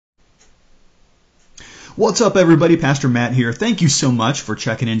What's up, everybody? Pastor Matt here. Thank you so much for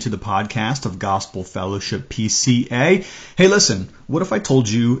checking into the podcast of Gospel Fellowship PCA. Hey, listen, what if I told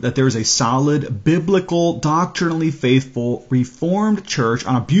you that there is a solid, biblical, doctrinally faithful, Reformed church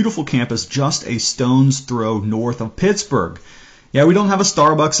on a beautiful campus just a stone's throw north of Pittsburgh? Yeah, we don't have a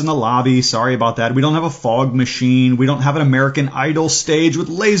Starbucks in the lobby. Sorry about that. We don't have a fog machine. We don't have an American Idol stage with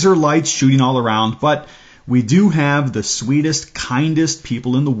laser lights shooting all around, but we do have the sweetest, kindest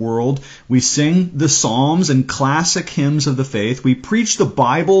people in the world. We sing the Psalms and classic hymns of the faith. We preach the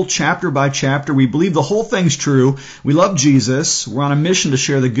Bible chapter by chapter. We believe the whole thing's true. We love Jesus. We're on a mission to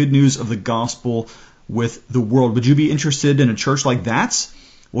share the good news of the gospel with the world. Would you be interested in a church like that?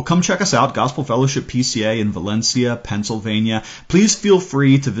 Well, come check us out, Gospel Fellowship PCA in Valencia, Pennsylvania. Please feel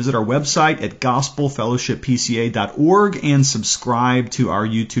free to visit our website at gospelfellowshippca.org and subscribe to our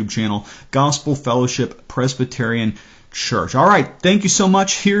YouTube channel, Gospel Fellowship Presbyterian Church. All right, thank you so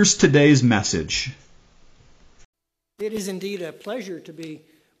much. Here's today's message. It is indeed a pleasure to be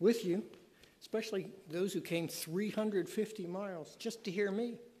with you, especially those who came 350 miles just to hear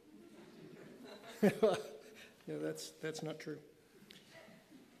me. No, that's not true.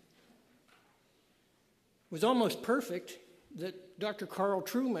 It was almost perfect that Dr. Carl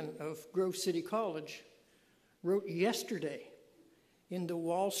Trueman of Grove City College wrote yesterday in the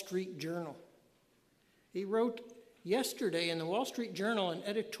Wall Street Journal. He wrote yesterday in the Wall Street Journal an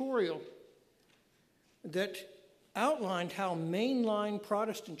editorial that outlined how mainline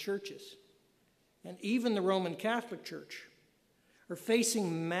Protestant churches and even the Roman Catholic Church are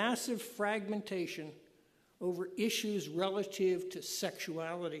facing massive fragmentation over issues relative to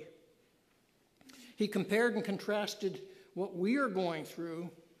sexuality. He compared and contrasted what we are going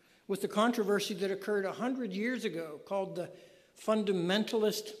through with the controversy that occurred 100 years ago called the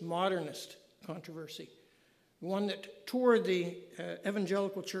fundamentalist modernist controversy, one that tore the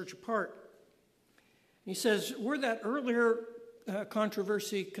evangelical church apart. He says, where that earlier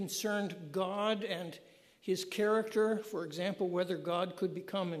controversy concerned God and his character, for example, whether God could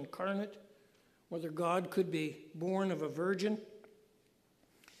become incarnate, whether God could be born of a virgin,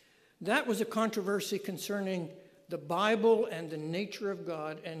 that was a controversy concerning the Bible and the nature of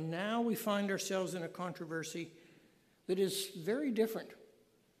God, and now we find ourselves in a controversy that is very different.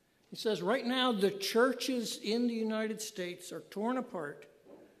 He says right now the churches in the United States are torn apart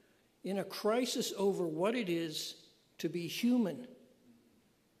in a crisis over what it is to be human.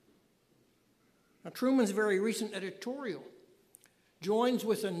 Now, Trueman's very recent editorial joins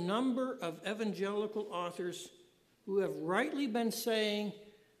with a number of evangelical authors who have rightly been saying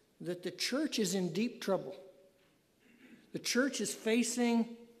that the church is in deep trouble. The church is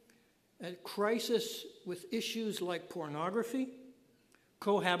facing a crisis with issues like pornography,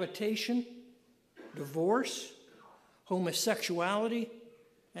 cohabitation, divorce, homosexuality,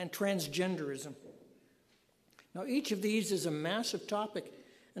 and transgenderism. Now, each of these is a massive topic,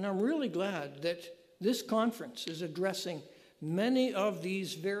 and I'm really glad that this conference is addressing many of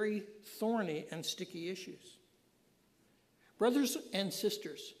these very thorny and sticky issues. Brothers and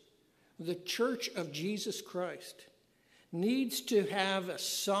sisters, the Church of Jesus Christ needs to have a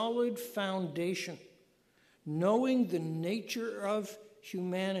solid foundation, knowing the nature of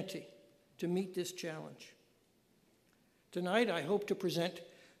humanity to meet this challenge. Tonight, I hope to present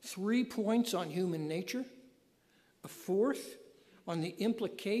 3 points on human nature, a fourth on the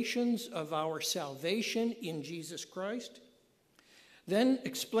implications of our salvation in Jesus Christ, then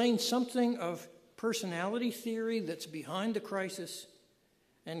explain something of personality theory that's behind the crisis,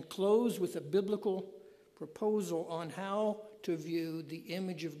 and close with a biblical proposal on how to view the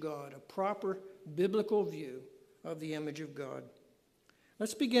image of God, a proper biblical view of the image of God.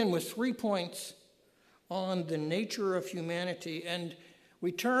 Let's begin with 3 points on the nature of humanity, and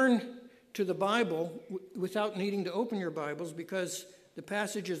we turn to the Bible without needing to open your Bibles because the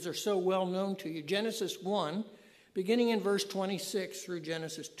passages are so well known to you. Genesis 1, beginning in verse 26 through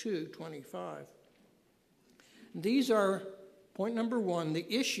Genesis 2:25. These are point number 1, the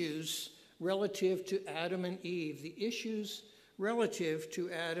issues relative to Adam and Eve. The issues relative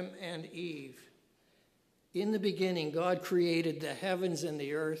to Adam and Eve. In the beginning, God created the heavens and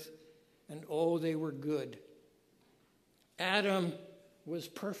the earth, and oh, they were good. Adam was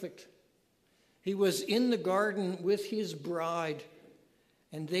perfect. He was in the garden with his bride,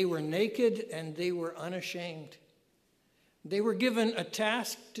 and they were naked and they were unashamed. They were given a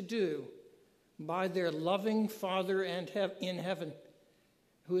task to do by their loving Father in heaven,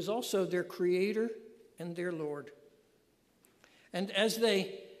 who is also their Creator and their Lord. And as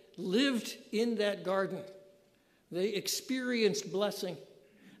they lived in that garden, they experienced blessing.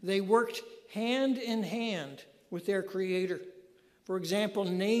 They worked hand in hand with their Creator, For example,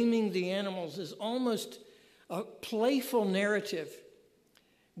 naming the animals is almost a playful narrative.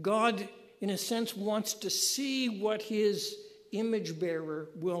 God, in a sense, wants to see what his image bearer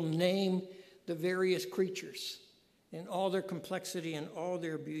will name the various creatures in all their complexity and all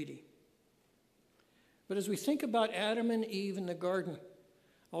their beauty. But as we think about Adam and Eve in the garden,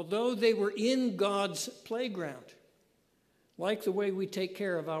 although they were in God's playground, like the way we take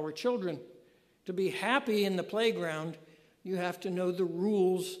care of our children, to be happy in the playground, you have to know the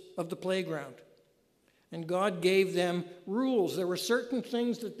rules of the playground. And God gave them rules. There were certain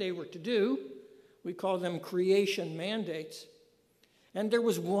things that they were to do. We call them creation mandates. And there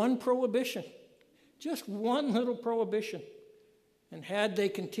was one prohibition, just one little prohibition. And had they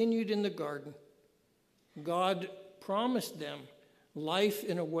continued in the garden, God promised them life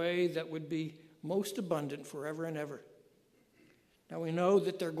in a way that would be most abundant forever and ever. Now we know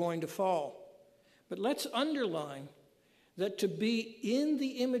that they're going to fall. But let's underline that to be in the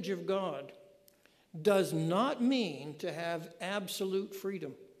image of God does not mean to have absolute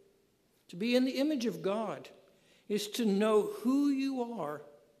freedom. To be in the image of God is to know who you are,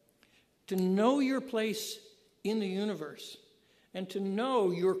 to know your place in the universe, and to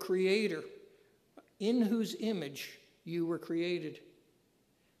know your Creator, in whose image you were created.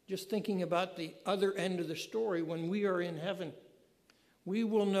 Just thinking about the other end of the story, when we are in heaven, we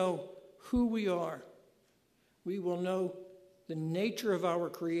will know who we are. We will know the nature of our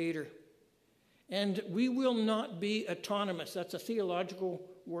Creator. And we will not be autonomous. That's a theological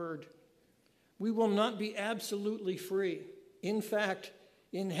word. We will not be absolutely free. In fact,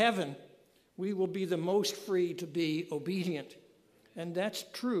 in heaven, we will be the most free to be obedient. And that's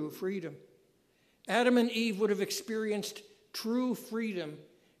true freedom. Adam and Eve would have experienced true freedom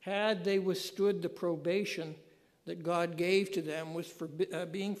had they withstood the probation that God gave to them with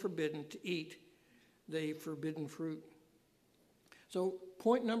being forbidden to eat the forbidden fruit. So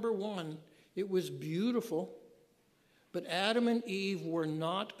point number one, it was beautiful, but Adam and Eve were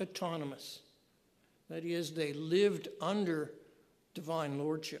not autonomous. That is, they lived under divine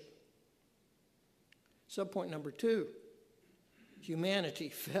lordship. Subpoint number two, humanity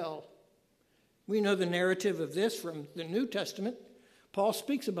fell. We know the narrative of this from the New Testament. Paul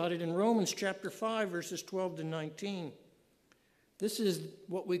speaks about it in Romans chapter 5, verses 12 to 19. This is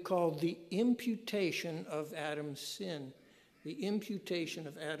what we call the imputation of Adam's sin. The imputation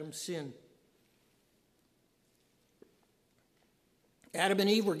of Adam's sin. Adam and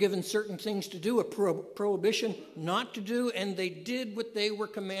Eve were given certain things to do, a prohibition not to do, and they did what they were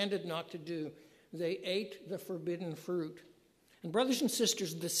commanded not to do. They ate the forbidden fruit. And brothers and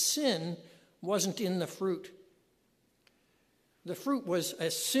sisters, the sin wasn't in the fruit. The fruit was a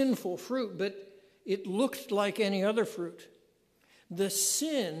sinful fruit, but it looked like any other fruit. The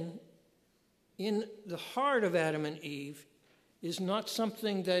sin in the heart of Adam and Eve is not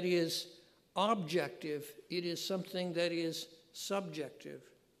something that is objective. It is something that is subjective.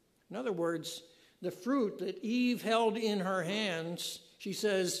 In other words, the fruit that Eve held in her hands, she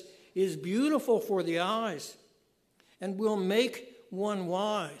says, is beautiful for the eyes and will make one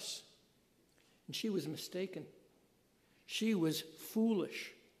wise. And she was mistaken. She was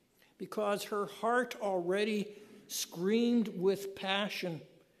foolish because her heart already screamed with passion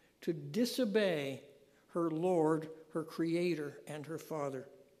to disobey her Lord, her Creator, and her Father.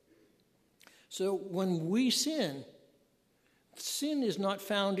 So when we sin, sin is not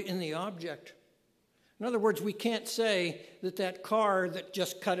found in the object. In other words, we can't say that that car that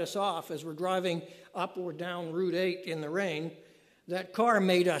just cut us off as we're driving up or down Route 8 in the rain, that car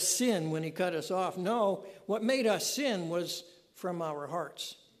made us sin when he cut us off. No, what made us sin was from our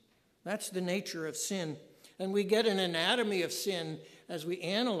hearts. That's the nature of sin. And we get an anatomy of sin as we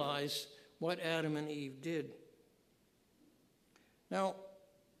analyze what Adam and Eve did. Now,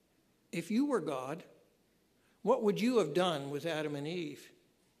 if you were God, what would you have done with Adam and Eve?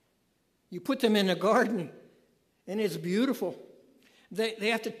 You put them in a garden, and it's beautiful. They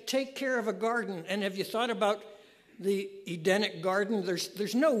have to take care of a garden. And have you thought about the Edenic garden?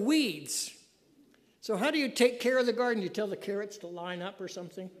 There's no weeds. So how do you take care of the garden? You tell the carrots to line up or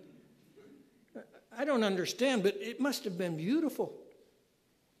something? I don't understand, but it must have been beautiful.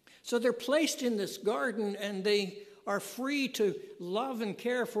 So they're placed in this garden, and they are free to love and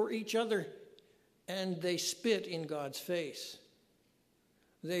care for each other, and they spit in God's face.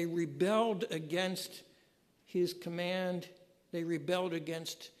 They rebelled against his command. They rebelled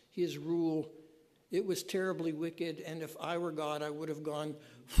against his rule. It was terribly wicked, and if I were God, I would have gone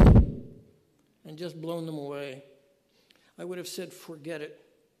and just blown them away. I would have said, forget it.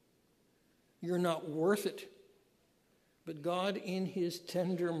 You're not worth it. But God, in his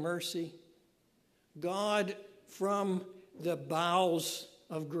tender mercy, God from the bowels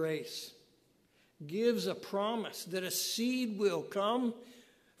of grace, gives a promise that a seed will come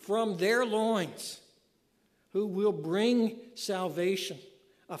from their loins who will bring salvation.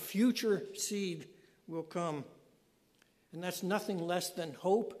 A future seed will come. And that's nothing less than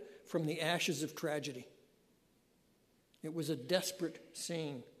hope from the ashes of tragedy. It was a desperate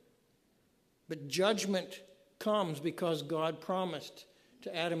scene. But judgment comes because God promised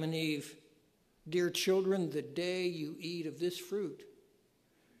to Adam and Eve, "Dear children, the day you eat of this fruit,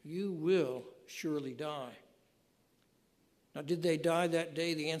 you will surely die." Now, did they die that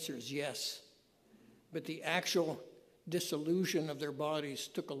day? The answer is yes. But the actual dissolution of their bodies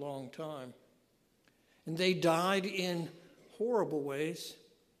took a long time. And they died in horrible ways.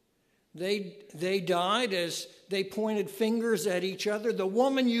 They died as they pointed fingers at each other. "The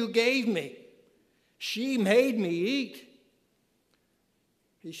woman you gave me, she made me eat."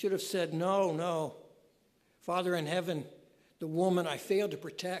 He should have said, no. "Father in heaven, the woman I failed to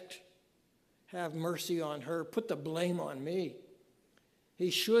protect, have mercy on her. Put the blame on me." He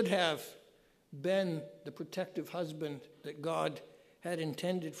should have been the protective husband that God had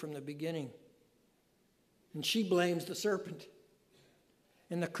intended from the beginning. And she blames the serpent.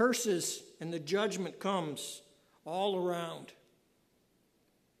 And the curses and the judgment comes all around.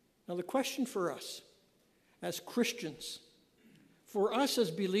 Now the question for us as Christians, for us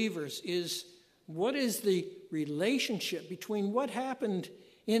as believers, is what is the relationship between what happened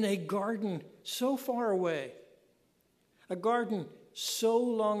in a garden so far away, a garden so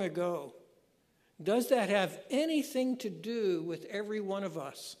long ago? Does that have anything to do with every one of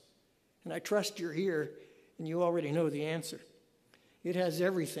us? And I trust you're here and you already know the answer. It has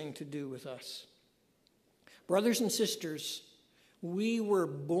everything to do with us. Brothers and sisters, we were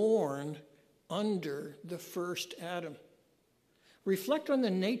born under the first Adam. Reflect on the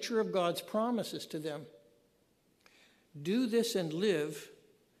nature of God's promises to them. Do this and live,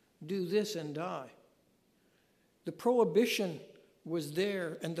 do this and die. The prohibition was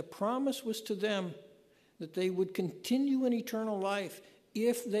there, and the promise was to them that they would continue in eternal life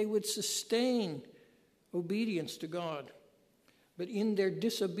if they would sustain obedience to God. But in their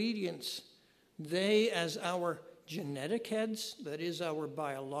disobedience, they, as our genetic heads, that is our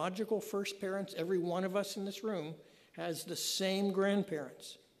biological first parents, every one of us in this room has the same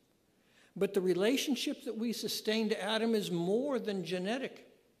grandparents. But the relationship that we sustain to Adam is more than genetic.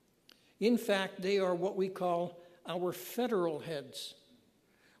 In fact, they are what we call our federal heads.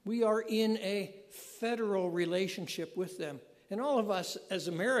 We are in a federal relationship with them. And all of us as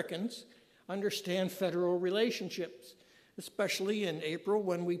Americans understand federal relationships, especially in April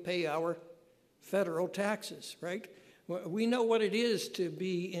when we pay our federal taxes, right? We know what it is to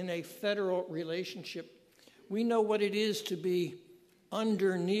be in a federal relationship. We know what it is to be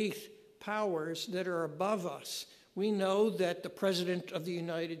underneath powers that are above us. We know that the President of the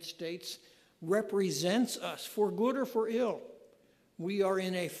United States represents us for good or for ill. We are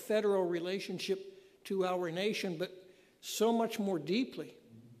in a federal relationship to our nation, but so much more deeply.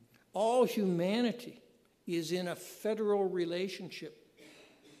 All humanity is in a federal relationship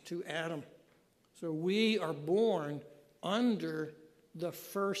to Adam. So we are born under the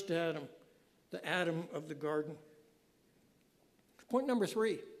first Adam, the Adam of the garden. Point number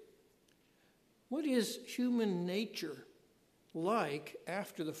 3. What is human nature like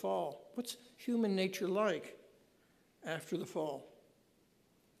after the fall? What's human nature like after the fall?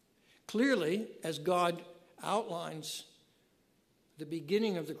 Clearly, as God outlines the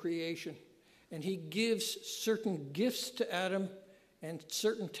beginning of the creation, and he gives certain gifts to Adam, and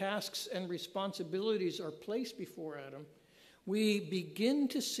certain tasks and responsibilities are placed before Adam, we begin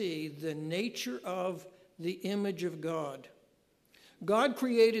to see the nature of the image of God. God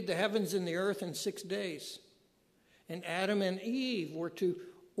created the heavens and the earth in 6 days, and Adam and Eve were to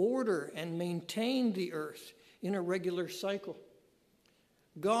order and maintain the earth in a regular cycle.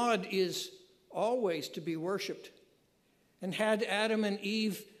 God is always to be worshipped, and had Adam and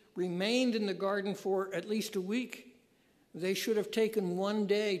Eve remained in the garden for at least a week, they should have taken one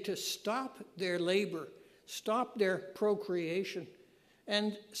day to stop their labor, stop their procreation,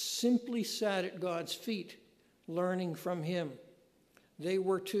 and simply sat at God's feet, learning from him. They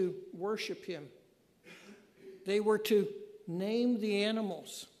were to worship him. They were to name the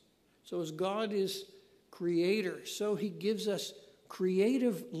animals. So as God is creator, so he gives us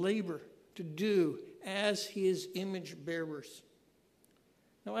creative labor to do as his image bearers.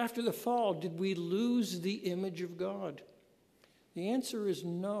 Now, after the fall, did we lose the image of God? The answer is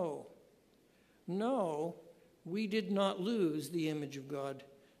no. No, we did not lose the image of God.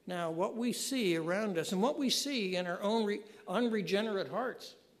 Now, what we see around us and what we see in our own unregenerate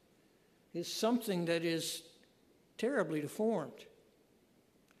hearts is something that is terribly deformed.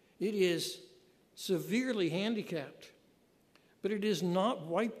 It is severely handicapped, but it is not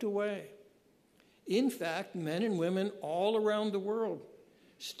wiped away. In fact, men and women all around the world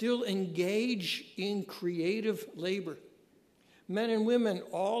still engage in creative labor. Men and women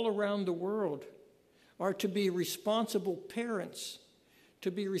all around the world are to be responsible parents,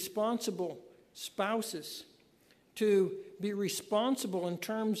 to be responsible spouses, to be responsible in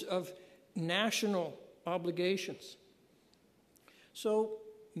terms of national obligations. So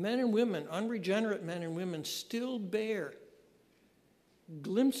men and women, unregenerate men and women, still bear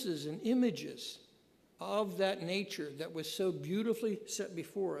glimpses and images of that nature that was so beautifully set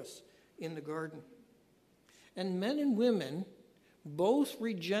before us in the garden. And men and women, both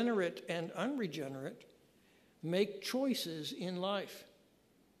regenerate and unregenerate, make choices in life.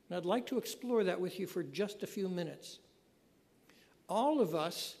 And I'd like to explore that with you for just a few minutes. All of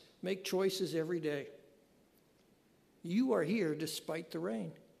us make choices every day. You are here despite the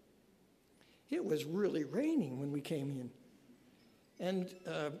rain. It was really raining when we came in.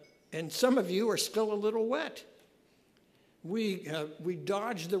 And some of you are still a little wet. We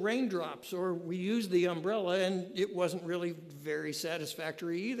dodged the raindrops, or we used the umbrella, and it wasn't really very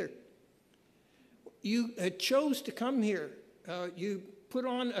satisfactory either. You chose to come here. You put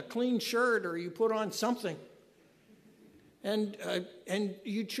on a clean shirt, or you put on something. And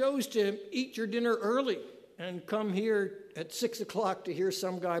you chose to eat your dinner early and come here at 6 o'clock to hear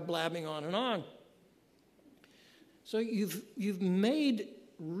some guy blabbing on and on. So you've made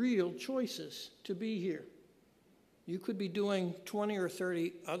real choices to be here. You could be doing 20 or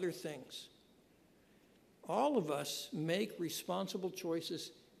 30 other things. All of us make responsible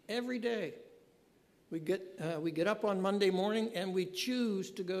choices every day. We get up on Monday morning and we choose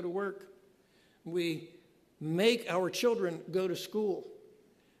to go to work. We make our children go to school.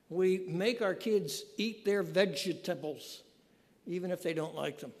 We make our kids eat their vegetables, even if they don't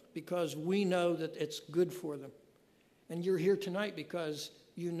like them, because we know that it's good for them. And you're here tonight because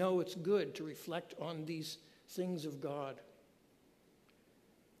you know it's good to reflect on these things of God.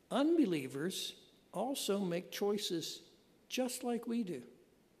 Unbelievers also make choices just like we do.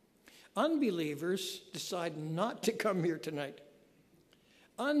 Unbelievers decide not to come here tonight.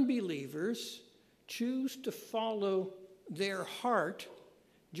 Unbelievers choose to follow their heart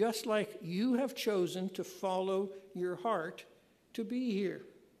just like you have chosen to follow your heart to be here.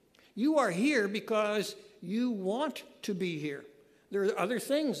 You are here because you want to be here. There are other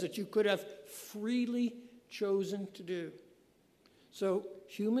things that you could have freely chosen to do. So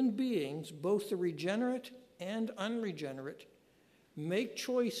human beings, both the regenerate and unregenerate, make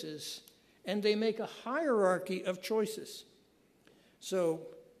choices, and they make a hierarchy of choices. So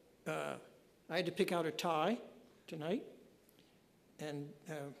I had to pick out a tie tonight, and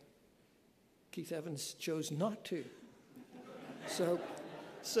Keith Evans chose not to.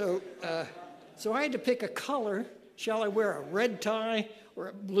 So I had to pick a color. Shall I wear a red tie or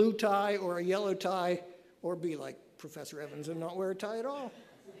a blue tie or a yellow tie, or be like Professor Evans and not wear a tie at all?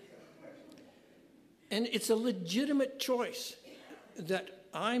 And it's a legitimate choice that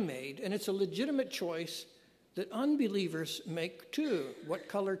I made, and it's a legitimate choice that unbelievers make too. What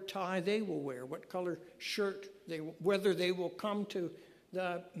color tie they will wear, what color shirt whether they will come to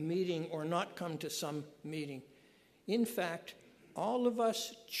the meeting or not come to some meeting. In fact, all of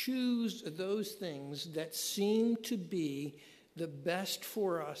us choose those things that seem to be the best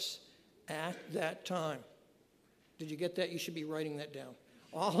for us at that time. Did you get that? You should be writing that down.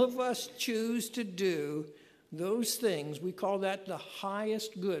 All of us choose to do those things. We call that the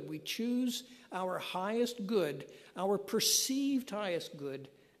highest good. We choose our highest good, our perceived highest good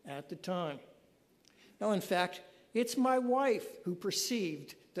at the time. Now, in fact, it's my wife who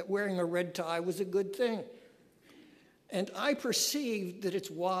perceived that wearing a red tie was a good thing. And I perceived that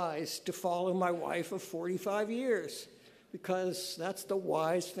it's wise to follow my wife of 45 years because that's the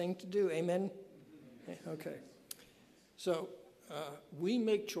wise thing to do. Amen? Okay. So we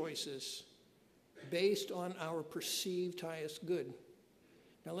make choices based on our perceived highest good.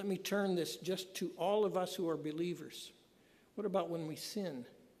 Now let me turn this just to all of us who are believers. What about when we sin?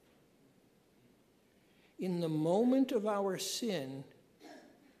 In the moment of our sin,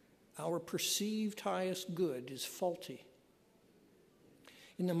 our perceived highest good is faulty.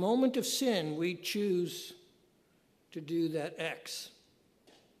 In the moment of sin, we choose to do that X.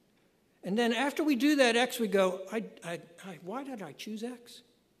 And then after we do that X, we go, why did I choose X?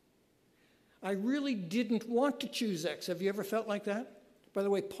 I really didn't want to choose X. Have you ever felt like that? By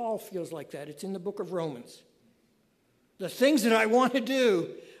the way, Paul feels like that. It's in the book of Romans. The things that I want to do,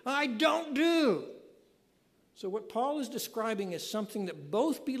 I don't do. So what Paul is describing is something that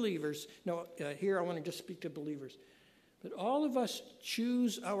both believers, here I want to just speak to believers, but all of us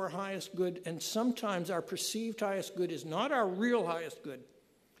choose our highest good, and sometimes our perceived highest good is not our real highest good.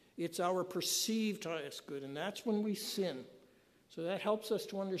 It's our perceived highest good, and that's when we sin. So that helps us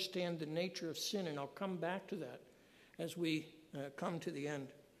to understand the nature of sin, and I'll come back to that as we come to the end.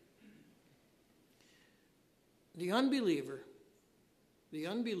 The unbeliever,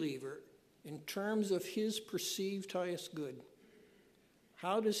 in terms of his perceived highest good,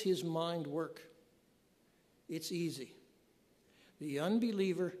 how does his mind work? It's easy. The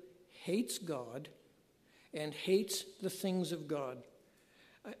unbeliever hates God and hates the things of God.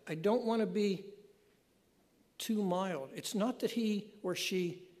 I don't want to be too mild. It's not that he or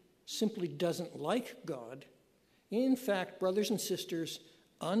she simply doesn't like God. In fact, brothers and sisters,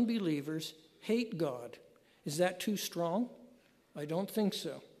 unbelievers hate God. Is that too strong? I don't think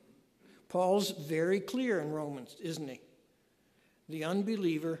so. Paul's very clear in Romans, isn't he? The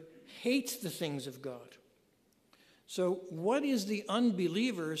unbeliever hates the things of God. So what is the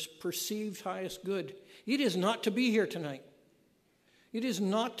unbeliever's perceived highest good? It is not to be here tonight. It is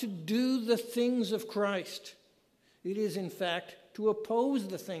not to do the things of Christ. It is, in fact, to oppose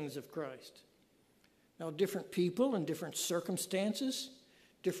the things of Christ. Now, different people and different circumstances,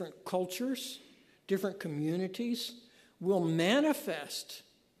 different cultures, different communities will manifest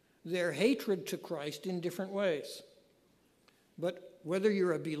their hatred to Christ in different ways. But whether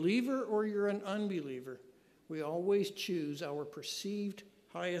you're a believer or you're an unbeliever, we always choose our perceived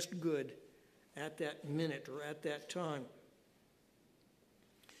highest good at that minute or at that time.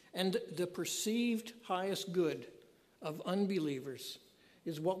 And the perceived highest good of unbelievers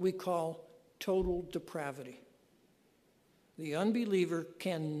is what we call total depravity. The unbeliever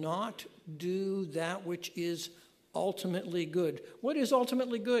cannot do that which is ultimately good. What is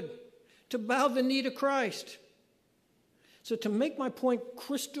ultimately good? To bow the knee to Christ. So to make my point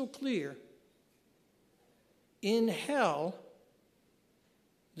crystal clear, in hell,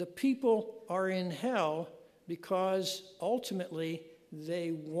 the people are in hell because ultimately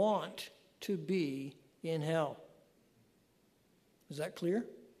they want to be in hell. Is that clear?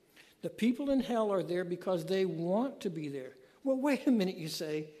 The people in hell are there because they want to be there. Well, wait a minute, you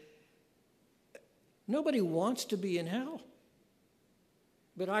say. Nobody wants to be in hell.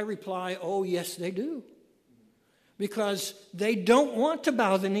 But I reply, oh, yes, they do. Because they don't want to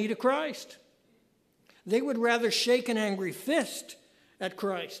bow the knee to Christ. They would rather shake an angry fist at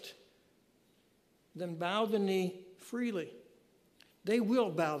Christ than bow the knee freely. They will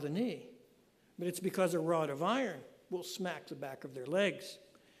bow the knee, but it's because a rod of iron will smack the back of their legs.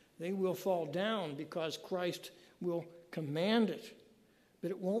 They will fall down because Christ will command it,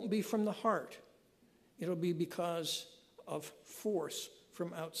 but it won't be from the heart. It'll be because of force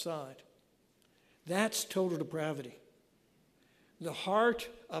from outside. That's total depravity. The heart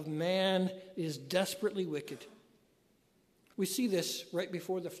of man is desperately wicked. We see this right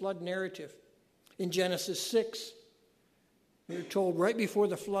before the flood narrative. In Genesis 6, we're told right before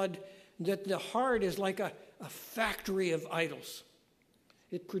the flood that the heart is like a factory of idols.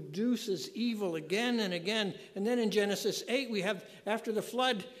 It produces evil again and again. And then in Genesis 8, we have, after the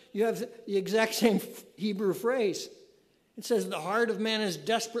flood, you have the exact same Hebrew phrase. It says, the heart of man is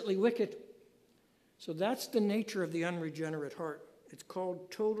desperately wicked. So that's the nature of the unregenerate heart. It's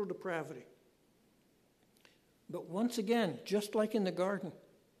called total depravity. But once again, just like in the garden,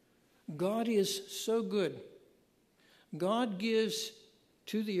 God is so good. God gives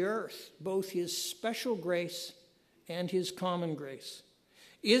to the earth both his special grace and his common grace.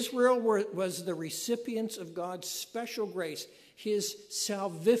 Israel was the recipients of God's special grace, his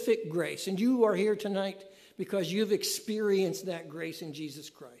salvific grace. And you are here tonight because you've experienced that grace in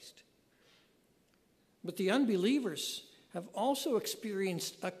Jesus Christ. But the unbelievers have also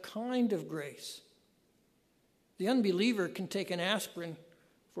experienced a kind of grace. The unbeliever can take an aspirin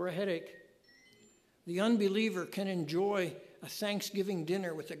for a headache. The unbeliever can enjoy a Thanksgiving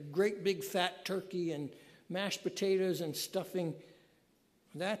dinner with a great big fat turkey and mashed potatoes and stuffing.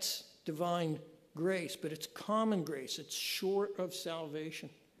 That's divine grace, but it's common grace. It's short of salvation.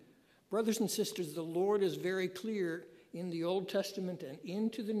 Brothers and sisters, the Lord is very clear in the Old Testament and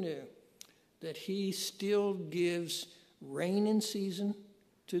into the New that he still gives rain in season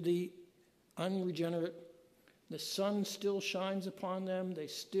to the unregenerate. The sun still shines upon them. They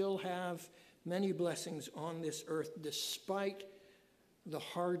still have many blessings on this earth despite the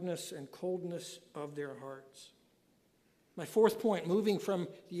hardness and coldness of their hearts. My fourth point, moving from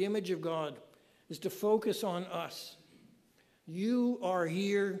the image of God, is to focus on us. You are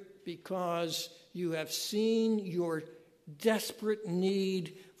here because you have seen your desperate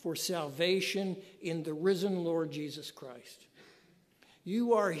need for salvation in the risen Lord Jesus Christ.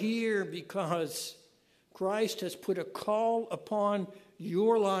 You are here because Christ has put a call upon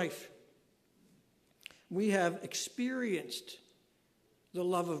your life. We have experienced the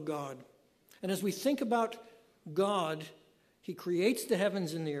love of God. And as we think about God, he creates the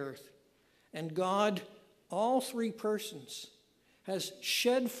heavens and the earth. And God, all three persons, has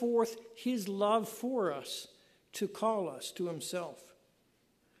shed forth his love for us to call us to himself.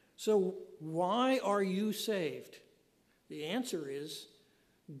 So why are you saved? The answer is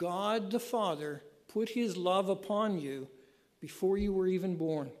God the Father put his love upon you before you were even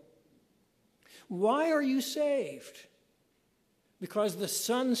born. Why are you saved? Because the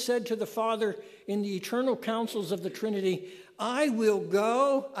Son said to the Father in the eternal counsels of the Trinity, I will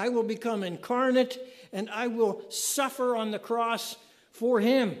go, I will become incarnate, and I will suffer on the cross for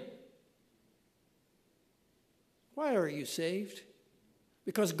him. Why are you saved?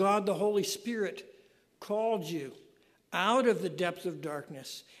 Because God the Holy Spirit called you out of the depth of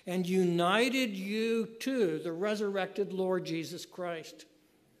darkness and united you to the resurrected Lord Jesus Christ.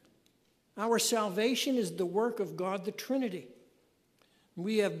 Our salvation is the work of God the Trinity.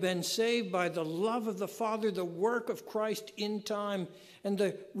 We have been saved by the love of the Father, the work of Christ in time, and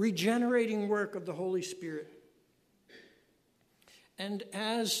the regenerating work of the Holy Spirit. And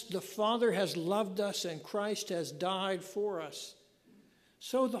as the Father has loved us and Christ has died for us,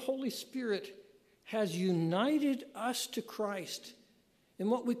 so the Holy Spirit has united us to Christ in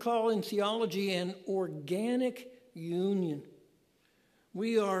what we call in theology an organic union.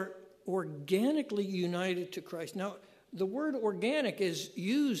 We are organically united to Christ. Now, the word organic is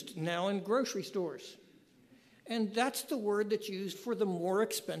used now in grocery stores. And that's the word that's used for the more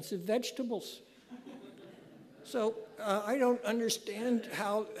expensive vegetables. So I don't understand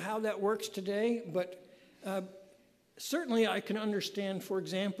how that works today, but certainly I can understand, for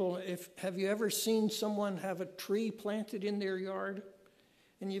example, have you ever seen someone have a tree planted in their yard?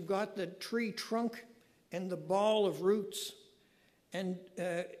 And you've got the tree trunk and the ball of roots. And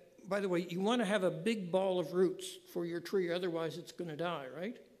by the way, you want to have a big ball of roots for your tree, otherwise it's going to die,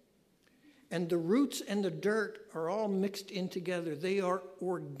 right? And the roots and the dirt are all mixed in together. They are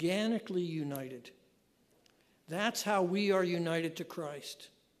organically united. That's how we are united to Christ.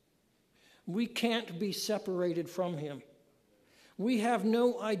 We can't be separated from him. We have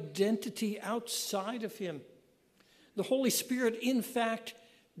no identity outside of him. The Holy Spirit, in fact,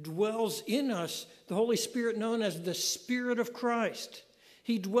 dwells in us. The Holy Spirit known as the Spirit of Christ.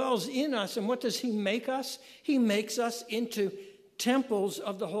 He dwells in us, and what does he make us? He makes us into temples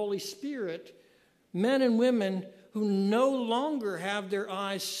of the Holy Spirit, men and women who no longer have their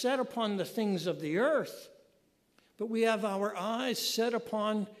eyes set upon the things of the earth, but we have our eyes set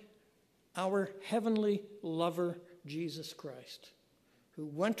upon our heavenly lover, Jesus Christ, who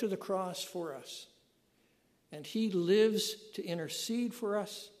went to the cross for us. And he lives to intercede for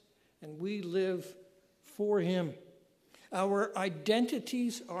us, and we live for him. Our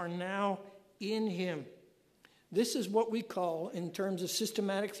identities are now in him. This is what we call, in terms of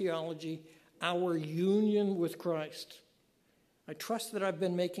systematic theology, our union with Christ. I trust that I've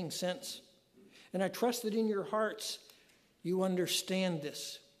been making sense. And I trust that in your hearts you understand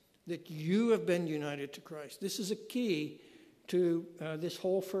this, that you have been united to Christ. This is a key to this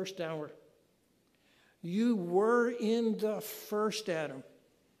whole first hour. You were in the first Adam.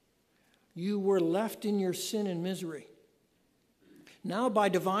 You were left in your sin and misery. Now, by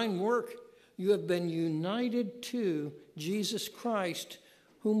divine work, you have been united to Jesus Christ,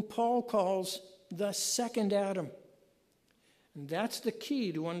 whom Paul calls the second Adam. And that's the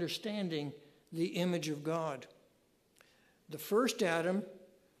key to understanding the image of God. The first Adam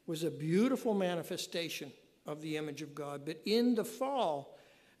was a beautiful manifestation of the image of God, but in the fall,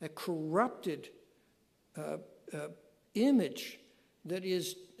 a corrupted image that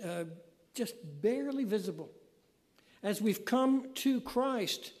is just barely visible. As we've come to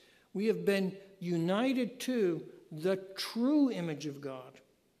Christ, we have been united to the true image of God.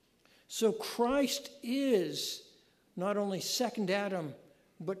 So Christ is not only second Adam,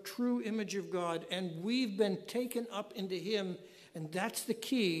 but true image of God. And we've been taken up into him. And that's the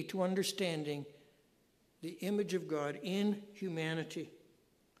key to understanding the image of God in humanity.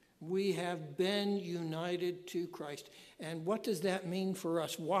 We have been united to Christ. And what does that mean for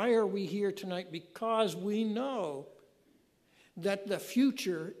us? Why are we here tonight? Because we know that the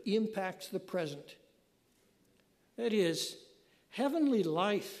future impacts the present. That is, heavenly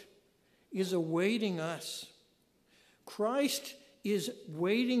life is awaiting us. Christ is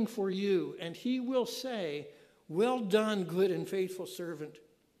waiting for you, and he will say, "Well done, good and faithful servant."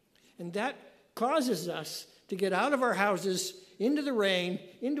 And that causes us to get out of our houses, into the rain,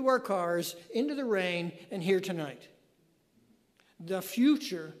 into our cars, into the rain, and here tonight. The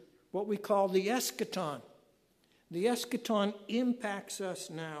future, what we call the eschaton. The eschaton impacts us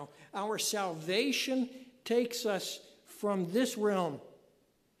now. Our salvation takes us from this realm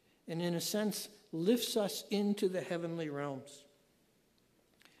and, in a sense, lifts us into the heavenly realms.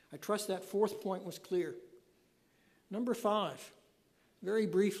 I trust that fourth point was clear. Number 5, very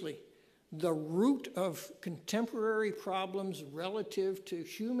briefly, the root of contemporary problems relative to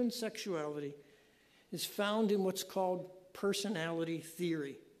human sexuality is found in what's called personality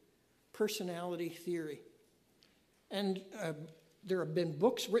theory. Personality theory. And there have been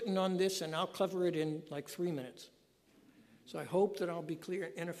books written on this, and I'll cover it in like 3 minutes. So I hope that I'll be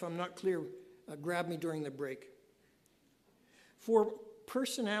clear, and if I'm not clear, grab me during the break. For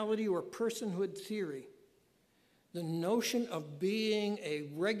personality or personhood theory, the notion of being a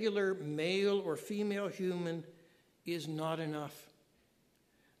regular male or female human is not enough.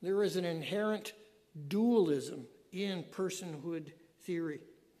 There is an inherent dualism in personhood theory,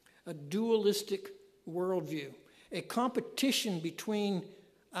 a dualistic worldview, a competition between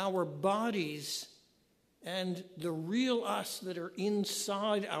our bodies and the real us that are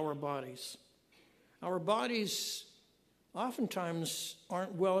inside our bodies. Our bodies oftentimes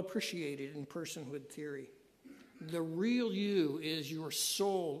aren't well appreciated in personhood theory. The real you is your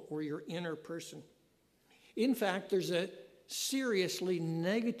soul or your inner person. In fact, there's a seriously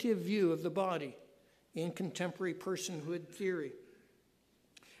negative view of the body in contemporary personhood theory.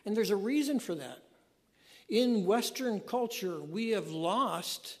 And there's a reason for that. In Western culture, we have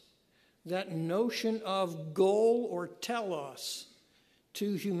lost that notion of goal or telos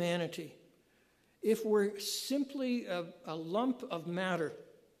to humanity. If we're simply a lump of matter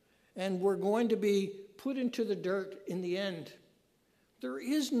and we're going to be put into the dirt in the end, there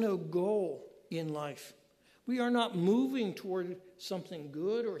is no goal in life. We are not moving toward something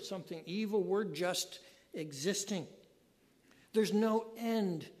good or something evil. We're just existing. There's no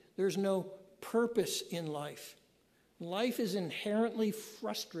end. There's no purpose in life. Life is inherently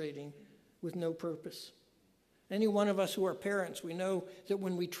frustrating with no purpose. Any one of us who are parents, we know that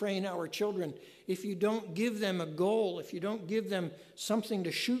when we train our children, if you don't give them a goal, if you don't give them something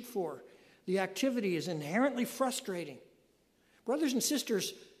to shoot for, the activity is inherently frustrating. Brothers and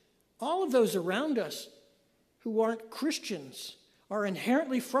sisters, all of those around us who aren't Christians are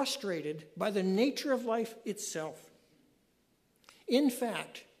inherently frustrated by the nature of life itself. In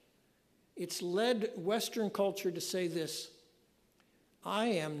fact, it's led Western culture to say this: I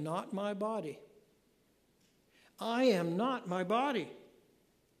am not my body. I am not my body.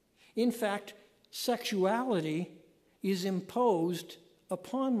 In fact, sexuality is imposed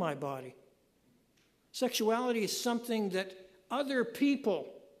upon my body. Sexuality is something that other people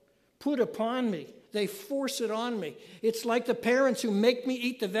put upon me. They force it on me. It's like the parents who make me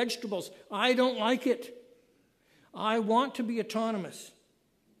eat the vegetables. I don't like it. I want to be autonomous.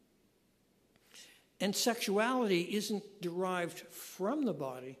 And sexuality isn't derived from the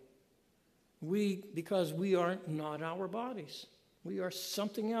body because we are not our bodies. We are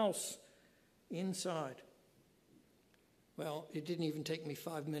something else inside. Well, it didn't even take me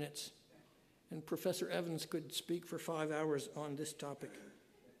 5 minutes. And Professor Evans could speak for 5 hours on this topic.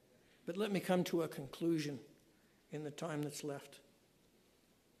 But let me come to a conclusion in the time that's left.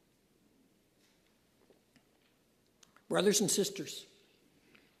 Brothers and sisters,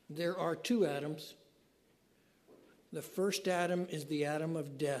 there are 2 Adams. The first Adam is the Adam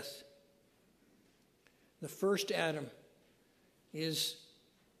of death. The first Adam is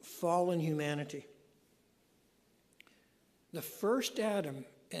fallen humanity. The first Adam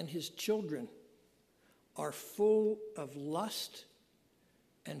and his children are full of lust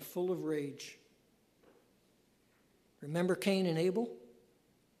and full of rage. Remember Cain and Abel?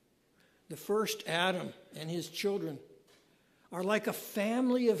 The first Adam and his children are like a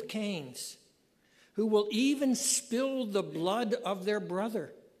family of Cains who will even spill the blood of their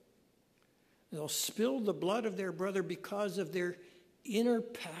brother. They'll spill the blood of their brother because of their inner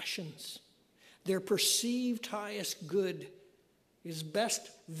passions. Their perceived highest good is best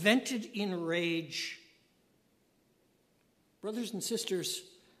vented in rage. Brothers and sisters,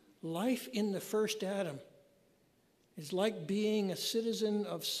 life in the first Adam is like being a citizen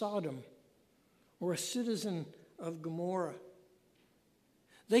of Sodom or a citizen of Gomorrah.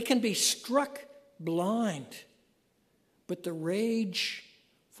 They can be struck blind, but the rage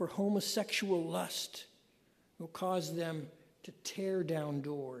for homosexual lust will cause them to tear down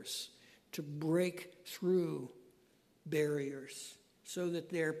doors, to break through barriers, so that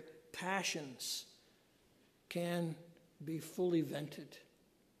their passions can be fully vented.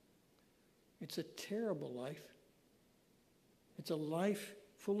 It's a terrible life. It's a life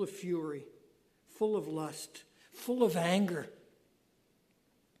full of fury, full of lust, full of anger.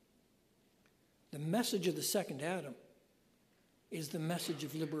 The message of the second Adam is the message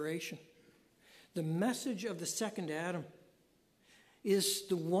of liberation. The message of the second Adam is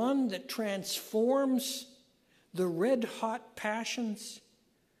the one that transforms the red-hot passions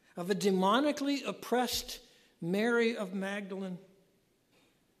of a demonically oppressed Mary of Magdalene,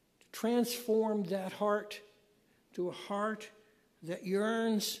 to transform that heart to a heart that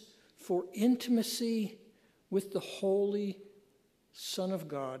yearns for intimacy with the Holy Son of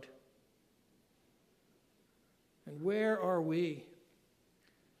God. And where are we?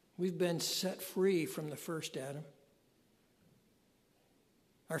 We've been set free from the first Adam.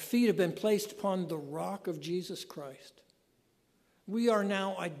 Our feet have been placed upon the rock of Jesus Christ. We are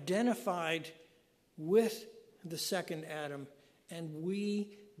now identified with the second Adam, and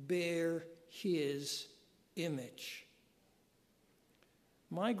we bear his image.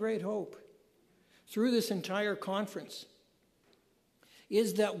 My great hope through this entire conference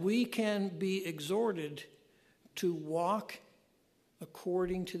is that we can be exhorted to walk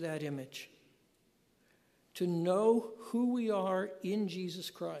according to that image, to know who we are in Jesus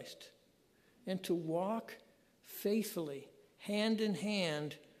Christ, and to walk faithfully, hand in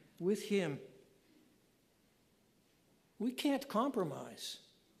hand with him. We can't compromise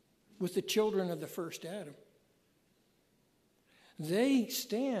with the children of the first Adam. They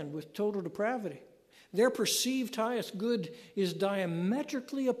stand with total depravity. Their perceived highest good is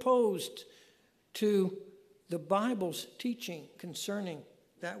diametrically opposed to the Bible's teaching concerning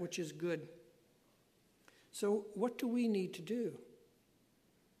that which is good. So what do we need to do?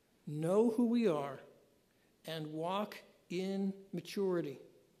 Know who we are and walk in maturity.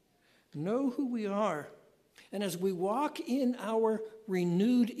 Know who we are. And as we walk in our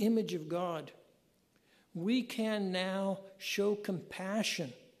renewed image of God, we can now show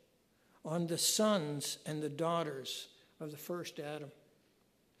compassion on the sons and the daughters of the first Adam.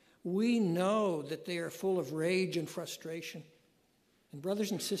 We know that they are full of rage and frustration. And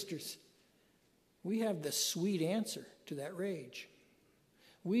brothers and sisters, we have the sweet answer to that rage.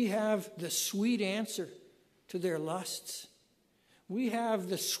 We have the sweet answer to their lusts. We have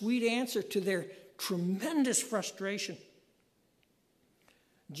the sweet answer to their tremendous frustration.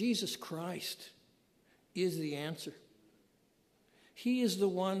 Jesus Christ is the answer. He is the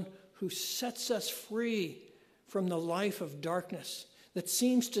one who sets us free from the life of darkness that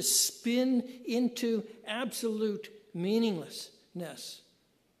seems to spin into absolute meaninglessness.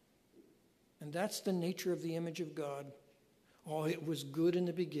 And that's the nature of the image of God. Oh, it was good in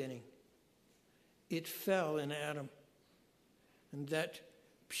the beginning. It fell in Adam. And that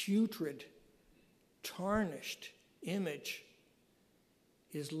putrid, tarnished image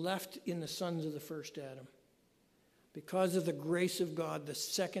is left in the sons of the first Adam. Because of the grace of God, the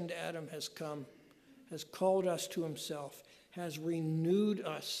second Adam has come, has called us to himself, has renewed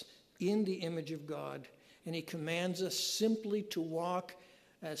us in the image of God, and he commands us simply to walk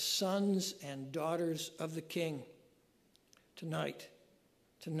as sons and daughters of the King. Tonight,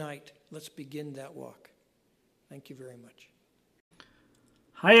 let's begin that walk. Thank you very much.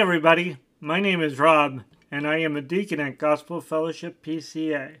 Hi, everybody. My name is Rob, and I am a deacon at Gospel Fellowship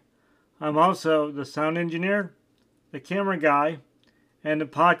PCA. I'm also the sound engineer, the camera guy, and the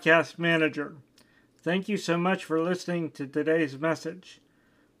podcast manager. Thank you so much for listening to today's message.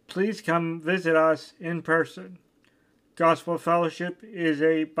 Please come visit us in person. Gospel Fellowship is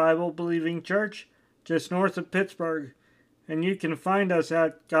a Bible-believing church just north of Pittsburgh, and you can find us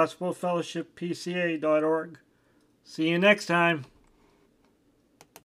at gospelfellowshippca.org. See you next time.